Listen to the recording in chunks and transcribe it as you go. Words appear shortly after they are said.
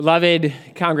Beloved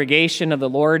congregation of the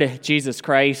Lord Jesus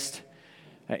Christ,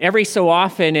 every so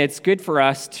often it's good for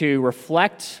us to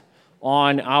reflect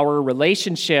on our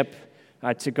relationship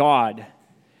to God.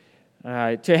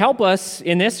 To help us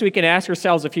in this, we can ask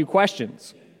ourselves a few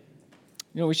questions.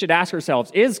 We should ask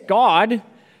ourselves, is God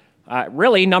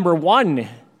really number one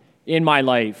in my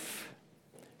life?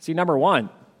 See, number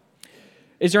one,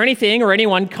 is there anything or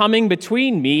anyone coming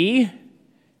between me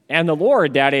and the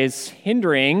Lord that is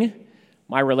hindering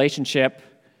my relationship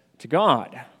to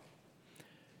God?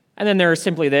 And then there's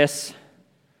simply this: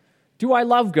 do I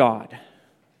love God?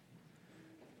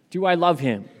 Do I love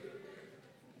Him?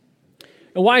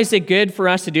 And why is it good for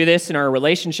us to do this in our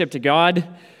relationship to God?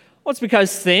 Well, it's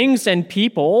because things and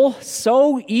people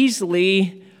so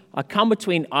easily come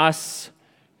between us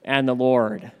and the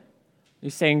Lord.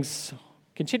 These things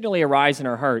continually arise in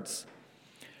our hearts.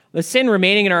 The sin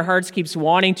remaining in our hearts keeps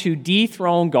wanting to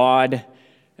dethrone God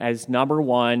as number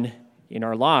one in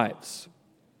our lives.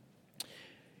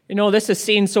 This is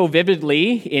seen so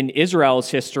vividly in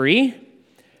Israel's history.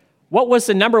 What was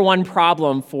the number one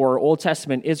problem for Old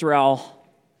Testament Israel?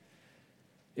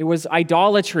 It was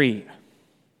idolatry.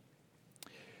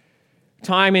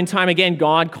 Time and time again,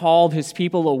 God called His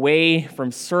people away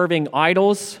from serving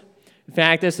idols. In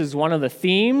fact, this is one of the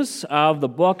themes of the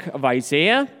book of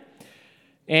Isaiah.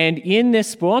 And in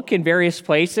this book, in various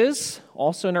places,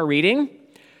 also in our reading,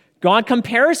 God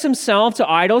compares Himself to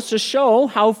idols to show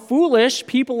how foolish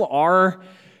people are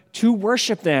to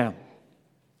worship them.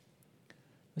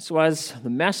 This was the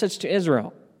message to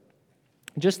Israel.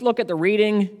 Just look at the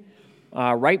reading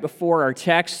right before our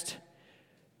text.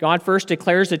 God first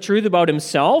declares the truth about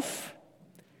Himself.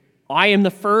 I am the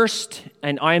first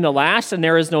and I am the last, and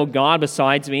there is no God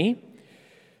besides me.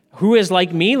 Who is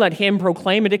like me? Let him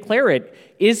proclaim and declare it.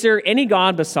 Is there any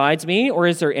God besides me, or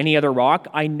is there any other rock?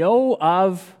 I know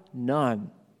of none.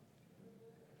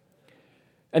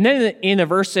 And then in the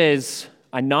verses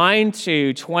 9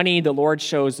 to 20, the Lord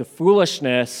shows the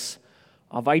foolishness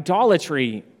of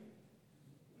idolatry. It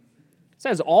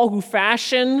says, all who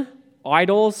fashion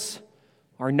idols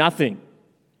are nothing.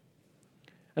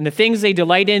 And the things they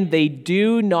delight in, they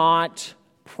do not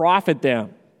profit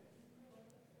them.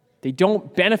 They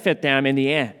don't benefit them in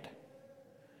the end.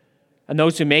 And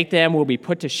those who make them will be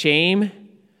put to shame.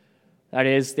 That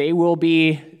is, they will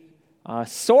be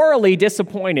sorely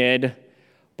disappointed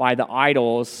by the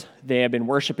idols they have been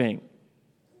worshiping.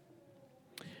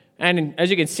 And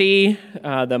as you can see,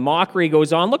 the mockery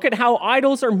goes on. Look at how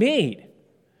idols are made.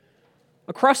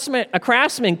 A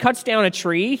craftsman cuts down a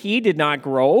tree he did not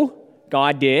grow.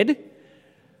 God did.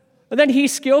 And then he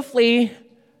skillfully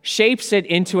shapes it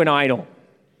into an idol.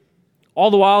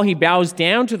 All the while he bows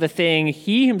down to the thing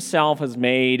he himself has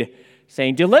made,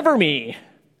 saying, "Deliver me,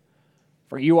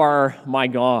 for you are my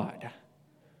God,"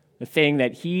 the thing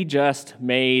that he just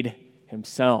made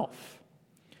himself.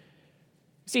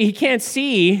 See, he can't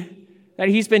see that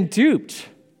he's been duped.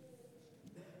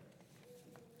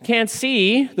 Can't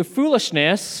see the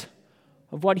foolishness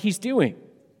of what he's doing.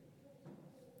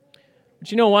 But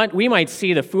you know what? We might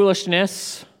see the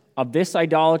foolishness of this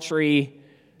idolatry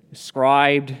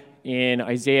described in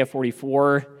Isaiah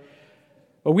 44.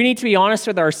 But we need to be honest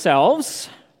with ourselves.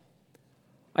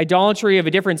 Idolatry of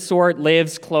a different sort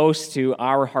lives close to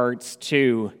our hearts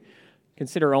too.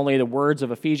 Consider only the words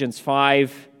of Ephesians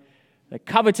 5. That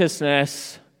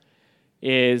covetousness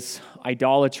is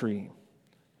idolatry.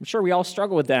 I'm sure we all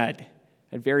struggle with that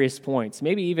at various points,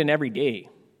 maybe even every day.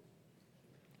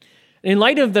 In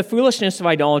light of the foolishness of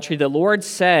idolatry, the Lord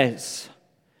says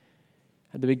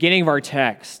at the beginning of our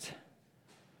text,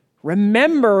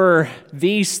 remember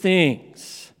these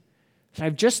things that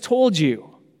I've just told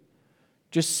you,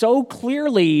 just so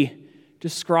clearly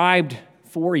described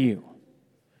for you.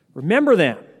 Remember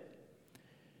them.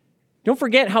 Don't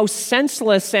forget how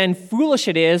senseless and foolish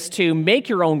it is to make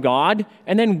your own God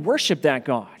and then worship that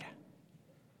God.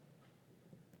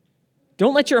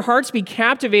 Don't let your hearts be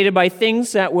captivated by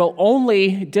things that will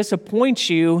only disappoint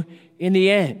you in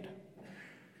the end.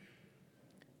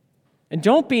 And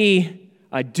don't be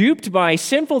duped by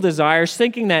sinful desires,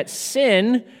 thinking that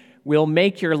sin will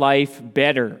make your life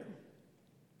better.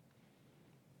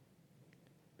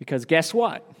 Because guess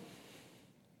what?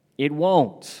 It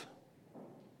won't.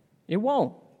 It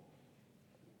won't.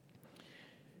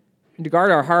 And to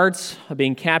guard our hearts of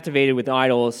being captivated with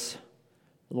idols,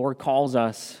 the Lord calls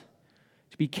us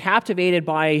to be captivated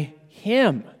by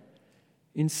Him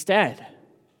instead.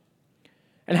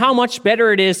 And how much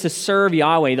better it is to serve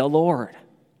Yahweh, the Lord.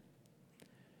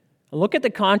 And look at the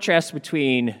contrast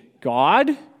between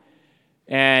God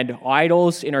and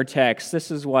idols in our text,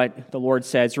 this is what the Lord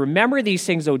says. Remember these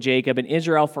things, O Jacob and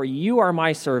Israel, for you are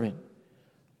my servant.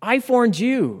 I formed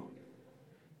you.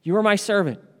 You are my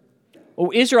servant.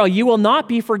 O Israel, you will not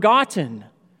be forgotten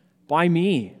by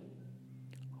me.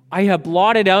 I have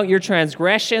blotted out your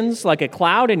transgressions like a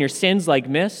cloud and your sins like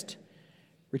mist.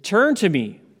 Return to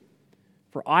me,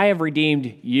 for I have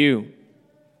redeemed you.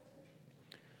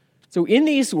 So in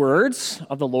these words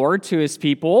of the Lord to his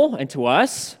people and to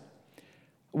us,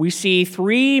 we see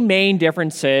three main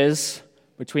differences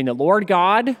between the Lord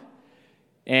God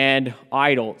and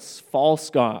idols, false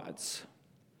gods.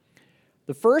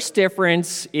 The first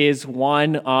difference is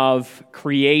one of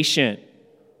creation.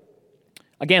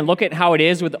 Again, look at how it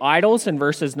is with idols in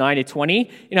verses 9 to 20.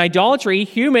 In idolatry,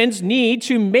 humans need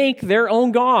to make their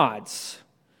own gods,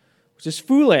 which is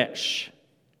foolish.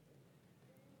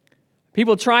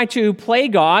 People try to play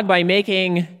God by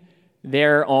making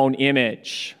their own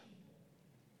image.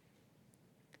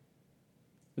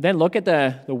 But then look at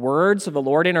the words of the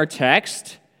Lord in our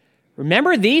text.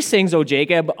 Remember these things, O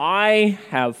Jacob, I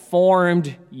have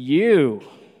formed you.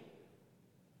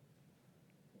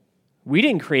 We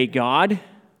didn't create God.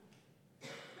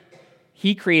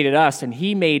 He created us, and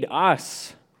he made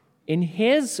us in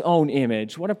his own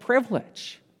image. What a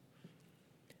privilege.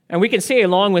 And we can say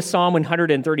along with Psalm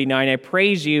 139, I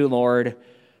praise you, Lord,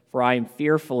 for I am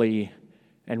fearfully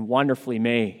and wonderfully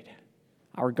made.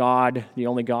 Our God, the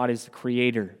only God, is the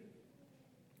creator.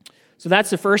 So that's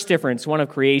the first difference, one of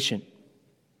creation.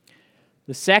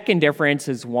 The second difference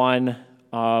is one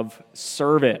of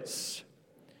service.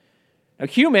 Now,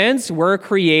 humans were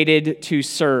created to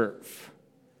serve.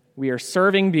 We are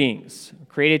serving beings,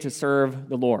 created to serve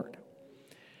the Lord.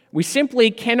 We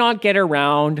simply cannot get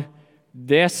around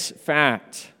this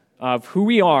fact of who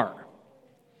we are.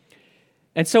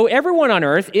 And so everyone on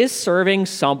earth is serving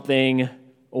something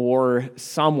or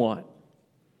someone.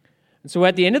 And so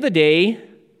at the end of the day,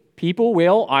 people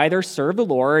will either serve the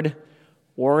Lord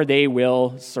or they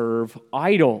will serve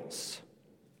idols.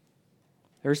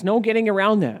 There's no getting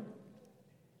around that.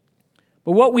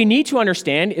 But what we need to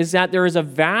understand is that there is a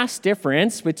vast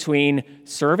difference between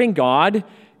serving God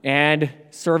and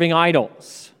serving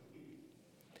idols.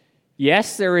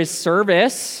 Yes, there is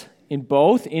service in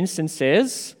both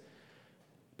instances,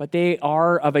 but they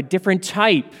are of a different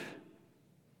type.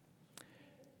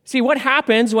 See, what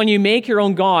happens when you make your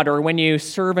own God or when you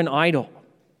serve an idol?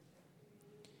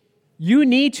 You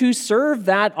need to serve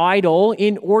that idol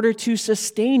in order to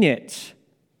sustain it.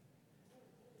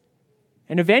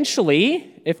 And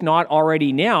eventually, if not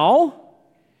already now,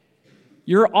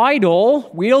 your idol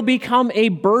will become a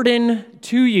burden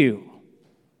to you.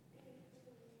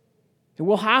 It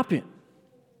will happen.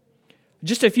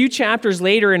 Just a few chapters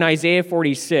later in Isaiah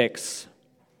 46,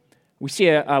 we see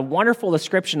a wonderful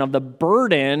description of the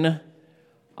burden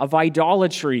of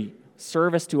idolatry,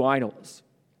 service to idols.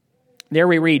 There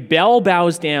we read, Bel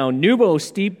bows down, Nebo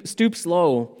stoops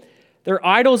low. Their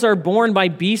idols are borne by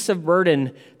beasts of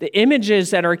burden. The images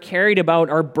that are carried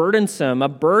about are burdensome, a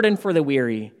burden for the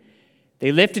weary.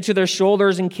 They lift it to their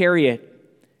shoulders and carry it.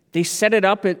 They set it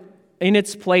up in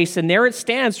its place, and there it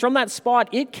stands. From that spot,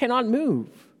 it cannot move.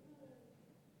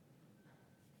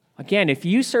 Again, if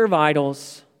you serve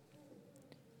idols,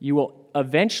 you will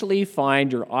eventually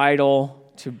find your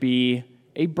idol to be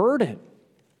a burden.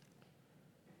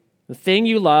 The thing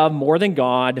you love more than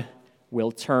God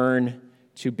will turn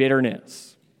to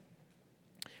bitterness.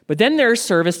 But then there's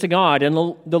service to God. And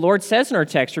the Lord says in our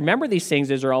text, remember these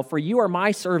things, Israel, for you are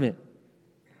my servant.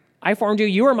 I formed you,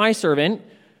 you are my servant.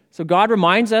 So God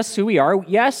reminds us who we are.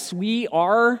 Yes, we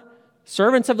are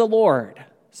servants of the Lord,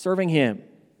 serving him.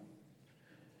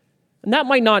 And that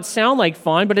might not sound like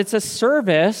fun, but it's a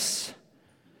service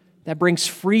that brings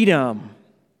freedom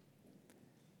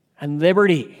and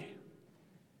liberty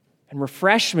and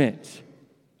refreshment.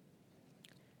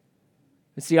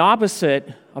 It's the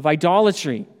opposite of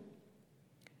idolatry.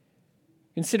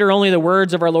 Consider only the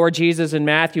words of our Lord Jesus in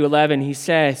Matthew 11. He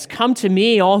says, come to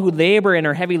me, all who labor and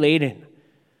are heavy laden.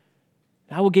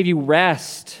 I will give you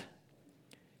rest.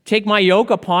 Take my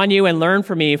yoke upon you and learn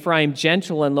from me, for I am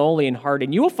gentle and lowly in heart,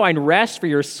 and you will find rest for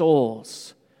your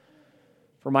souls.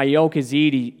 For my yoke is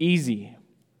easy,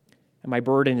 and my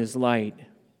burden is light.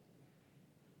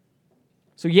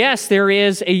 So yes, there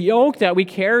is a yoke that we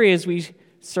carry as we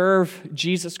serve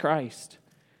Jesus Christ.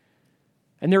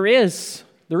 And there is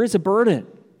a burden.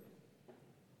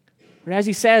 But as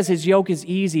he says, his yoke is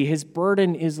easy, his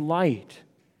burden is light.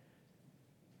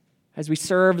 As we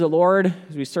serve the Lord,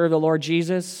 as we serve the Lord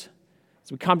Jesus,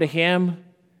 as we come to him,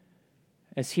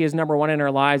 as he is number one in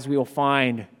our lives, we will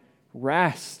find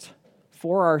rest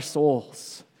for our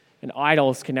souls And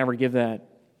idols can never give that.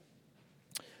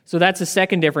 So that's the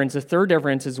second difference. The third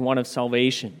difference is one of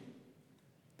salvation.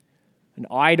 An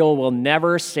idol will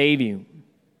never save you.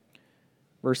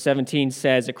 Verse 17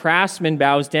 says, a craftsman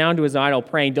bows down to his idol,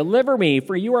 praying, deliver me,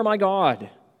 for you are my God.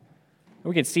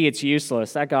 We can see it's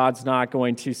useless. That God's not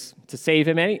going to save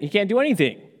him. He can't do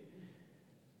anything.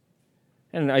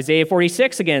 And Isaiah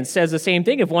 46 again says the same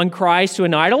thing. If one cries to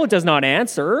an idol, it does not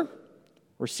answer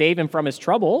or save him from his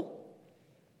trouble.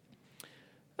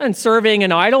 And serving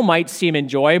an idol might seem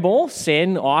enjoyable.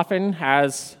 Sin often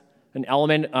has an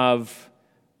element of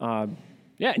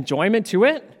enjoyment to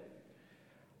it.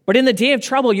 But in the day of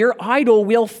trouble, your idol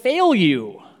will fail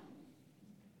you.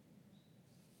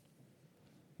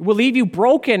 It will leave you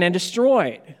broken and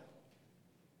destroyed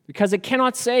because it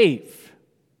cannot save.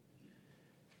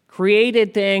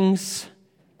 Created things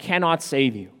cannot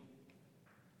save you.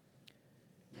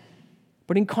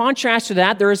 But in contrast to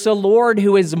that, there is a Lord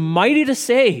who is mighty to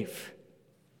save.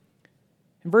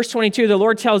 In verse 22, the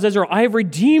Lord tells Israel, I have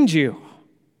redeemed you.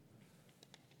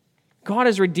 God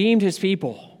has redeemed his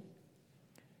people.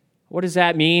 What does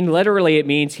that mean? Literally, it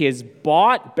means he has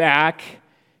bought back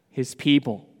his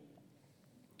people.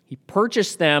 He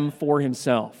purchased them for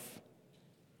himself.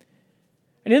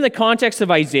 And in the context of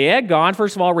Isaiah, God,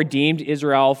 first of all, redeemed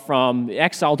Israel from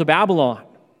exile to Babylon.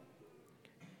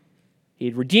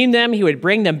 He'd redeem them. He would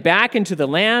bring them back into the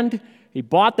land. He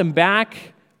bought them back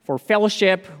for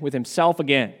fellowship with himself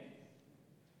again.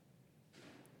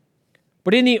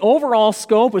 But in the overall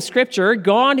scope of Scripture,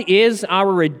 God is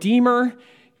our Redeemer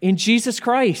in Jesus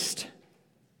Christ.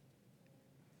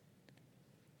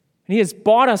 And he has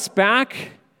bought us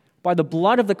back by the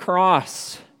blood of the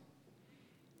cross.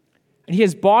 And he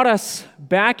has bought us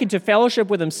back into fellowship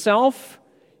with himself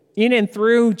in and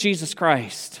through Jesus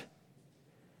Christ.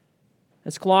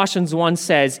 As Colossians 1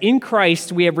 says, in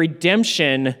Christ we have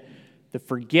redemption, the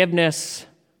forgiveness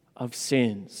of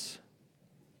sins.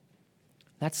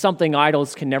 That's something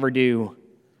idols can never do.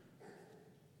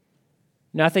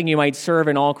 Nothing you might serve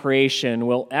in all creation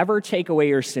will ever take away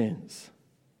your sins.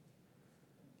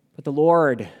 But the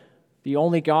Lord, the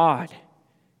only God,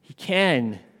 he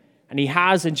can, and he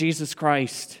has in Jesus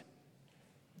Christ.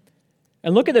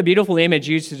 And look at the beautiful image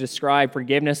used to describe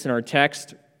forgiveness in our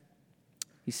text.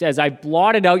 He says, I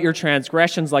blotted out your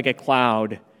transgressions like a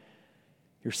cloud,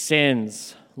 your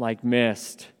sins like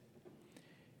mist.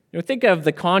 Think of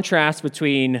the contrast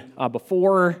between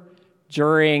before,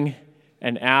 during,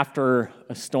 and after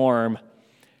a storm.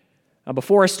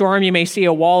 Before a storm, you may see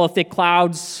a wall of thick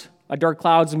clouds, dark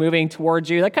clouds moving towards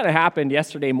you. That kind of happened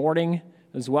yesterday morning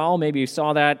as well. Maybe you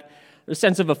saw that. There's a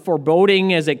sense of a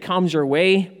foreboding as it comes your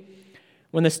way.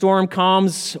 When the storm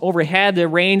comes overhead, the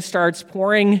rain starts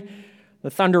pouring, the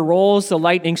thunder rolls, the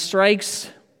lightning strikes.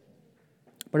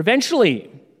 But eventually,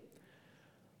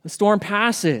 the storm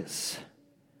passes,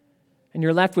 and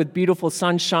you're left with beautiful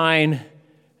sunshine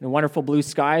and wonderful blue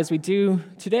sky as we do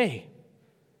today.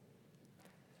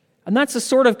 And that's the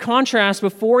sort of contrast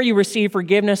before you receive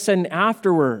forgiveness and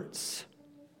afterwards.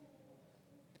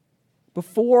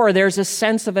 Before, there's a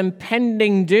sense of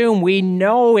impending doom. We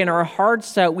know in our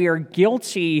hearts that we are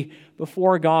guilty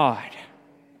before God.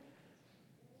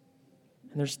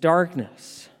 And there's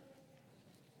darkness.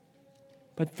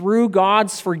 But through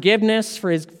God's forgiveness, for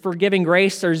his forgiving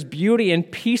grace, there's beauty and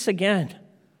peace again.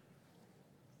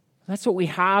 That's what we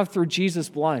have through Jesus'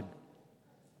 blood.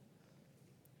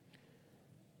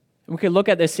 And we could look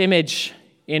at this image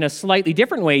in a slightly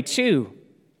different way, too.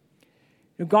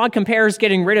 God compares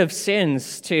getting rid of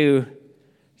sins to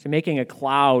making a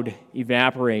cloud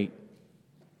evaporate.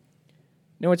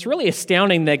 Now, it's really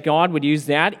astounding that God would use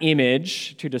that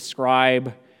image to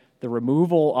describe the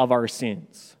removal of our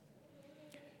sins.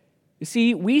 You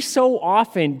see, we so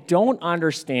often don't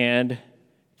understand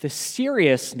the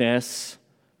seriousness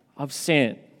of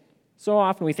sin. So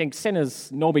often we think sin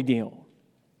is no big deal.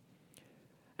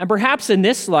 And perhaps in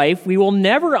this life, we will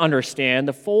never understand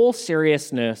the full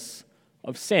seriousness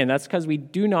of sin. That's because we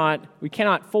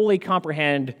cannot fully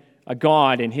comprehend a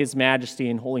God in his majesty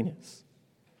and holiness.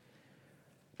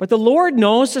 But the Lord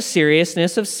knows the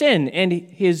seriousness of sin, and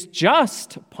his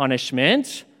just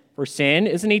punishment for sin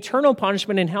is an eternal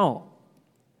punishment in hell.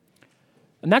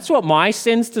 And that's what my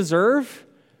sins deserve.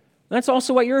 That's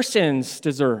also what your sins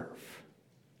deserve.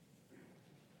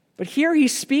 But here he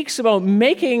speaks about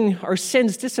making our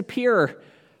sins disappear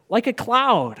like a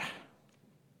cloud.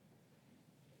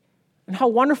 And how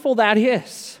wonderful that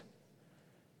is.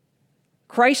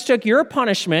 Christ took your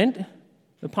punishment,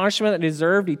 the punishment that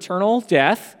deserved eternal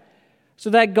death,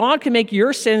 so that God can make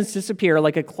your sins disappear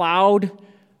like a cloud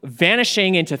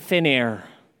vanishing into thin air.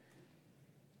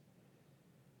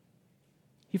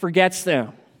 He forgets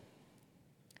them.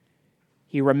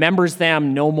 He remembers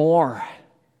them no more.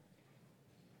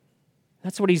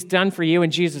 That's what he's done for you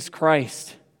in Jesus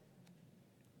Christ.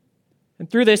 And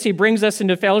through this, he brings us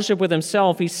into fellowship with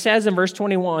himself. He says in verse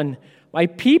 21, "My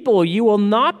people, you will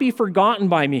not be forgotten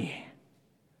by me."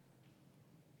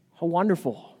 How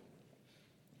wonderful.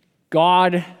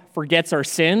 God forgets our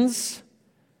sins,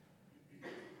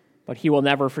 but he will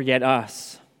never forget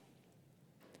us.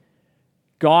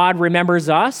 God remembers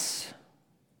us,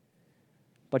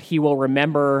 but he will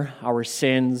remember our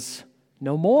sins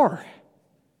no more.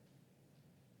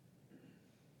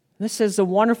 This is the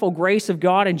wonderful grace of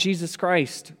God in Jesus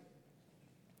Christ.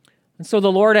 And so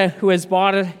the Lord, who has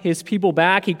brought his people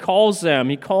back, he calls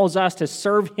us to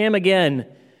serve him again.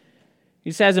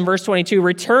 He says in verse 22,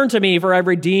 "Return to me, for I've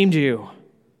redeemed you."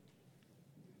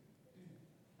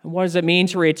 And what does it mean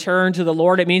to return to the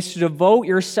Lord? It means to devote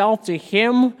yourself to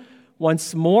him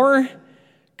once more.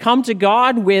 Come to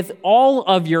God with all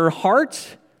of your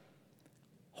heart.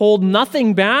 Hold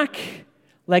nothing back.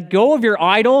 Let go of your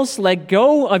idols. Let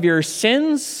go of your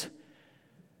sins.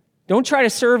 Don't try to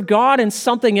serve God and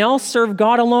something else. Serve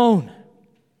God alone.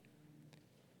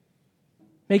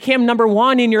 Make him number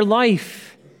one in your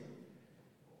life.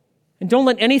 And don't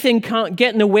let anything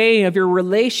get in the way of your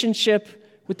relationship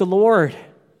with the Lord.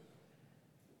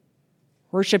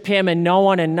 Worship him and no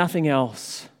one and nothing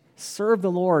else. Serve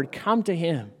the Lord. Come to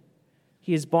him.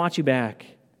 He has bought you back.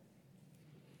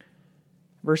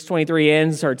 Verse 23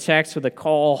 ends our text with a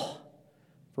call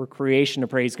for creation to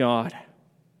praise God.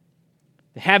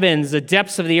 The heavens, the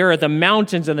depths of the earth, the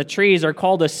mountains and the trees are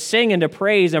called to sing and to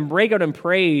praise and break out in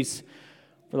praise,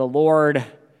 for the Lord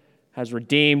has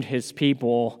redeemed his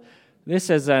people.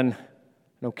 This is an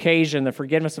occasion, the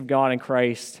forgiveness of God in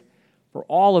Christ, for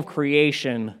all of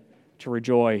creation to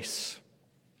rejoice.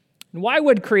 And why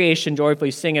would creation joyfully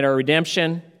sing at our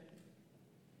redemption?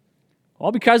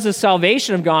 Well, because the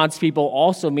salvation of God's people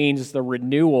also means the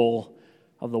renewal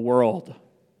of the world.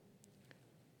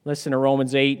 Listen to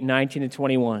Romans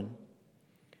 8:19-21.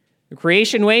 The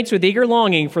creation waits with eager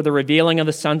longing for the revealing of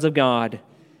the sons of God.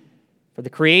 For the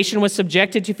creation was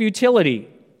subjected to futility,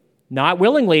 not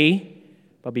willingly,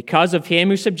 but because of him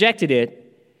who subjected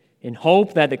it, in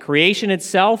hope that the creation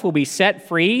itself will be set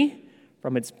free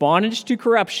from its bondage to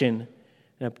corruption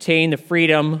and obtain the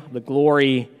freedom, the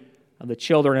glory of the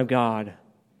children of God.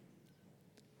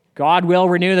 God will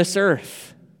renew this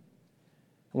earth.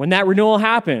 When that renewal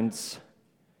happens,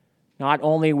 not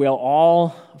only will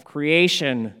all of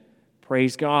creation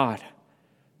praise God,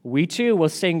 we too will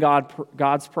sing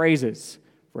God's praises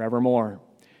forevermore.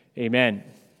 Amen.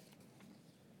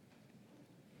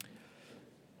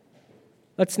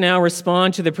 Let's now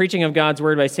respond to the preaching of God's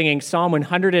word by singing Psalm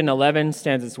 111,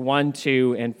 stanzas 1,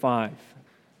 2, and 5.